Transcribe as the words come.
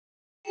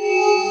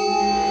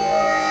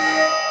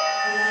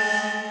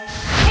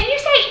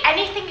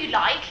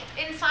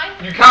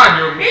You can't,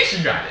 you're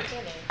amazing at it.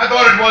 I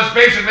thought it was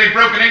basically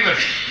broken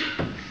English.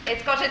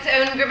 It's got its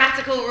own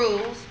grammatical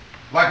rules.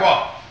 Like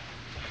what?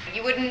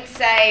 You wouldn't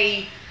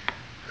say,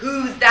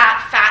 who's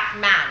that fat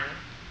man?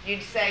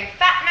 You'd say,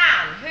 fat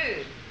man,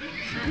 who?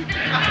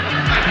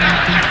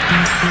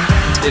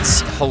 It's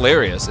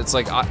hilarious. It's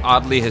like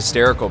oddly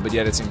hysterical, but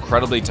yet it's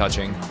incredibly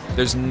touching.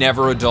 There's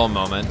never a dull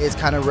moment. It's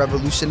kind of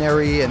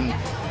revolutionary and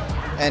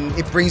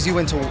it brings you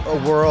into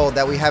a world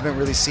that we haven't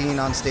really seen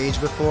on stage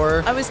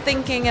before. I was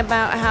thinking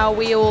about how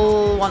we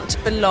all want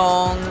to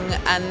belong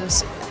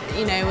and,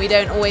 you know, we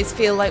don't always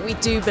feel like we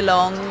do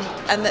belong,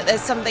 and that there's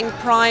something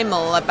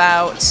primal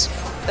about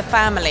the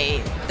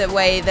family, the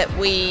way that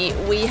we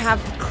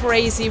have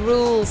crazy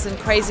rules and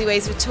crazy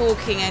ways of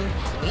talking, and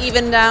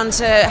even down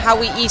to how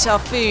we eat our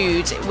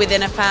food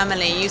within a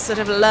family. You sort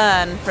of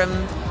learn from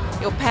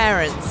your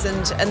parents,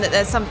 and that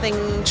there's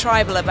something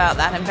tribal about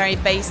that and very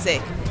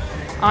basic.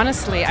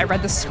 Honestly, I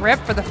read the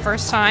script for the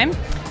first time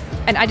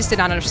and I just did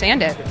not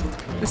understand it.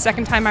 The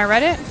second time I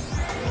read it,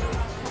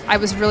 I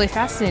was really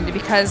fascinated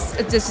because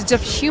it's the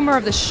humor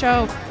of the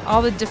show,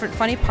 all the different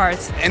funny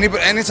parts.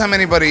 Anytime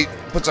anybody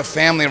puts a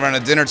family around a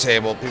dinner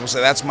table, people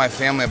say, that's my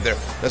family up there.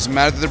 Doesn't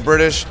matter that they're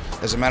British,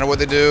 doesn't matter what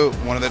they do,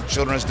 one of the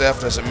children is deaf,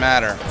 doesn't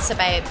matter. It's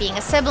about being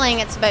a sibling,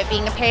 it's about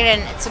being a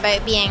parent, it's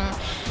about being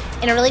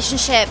in a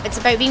relationship, it's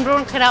about being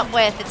broken up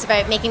with, it's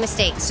about making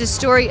mistakes. It's a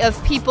story of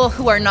people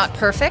who are not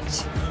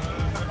perfect,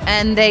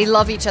 and they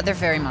love each other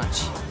very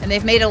much. And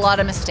they've made a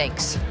lot of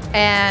mistakes.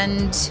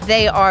 And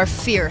they are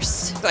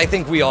fierce. I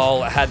think we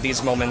all had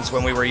these moments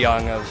when we were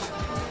young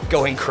of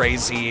going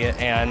crazy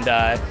and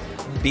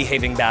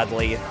behaving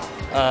badly.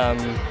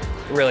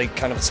 Really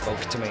kind of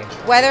spoke to me.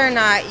 Whether or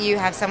not you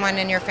have someone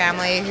in your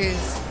family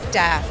who's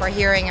deaf or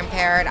hearing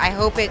impaired, I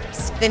hope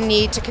it's the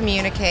need to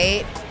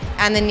communicate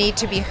and the need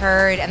to be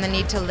heard and the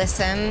need to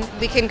listen.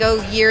 We can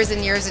go years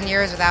and years and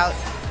years without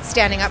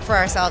standing up for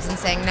ourselves and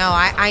saying, no,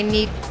 I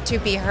need to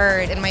be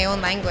heard in my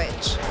own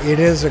language. It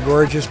is a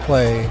gorgeous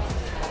play.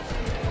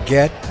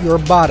 Get your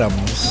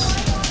bottoms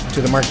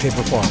to the Mark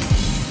Taper Forum.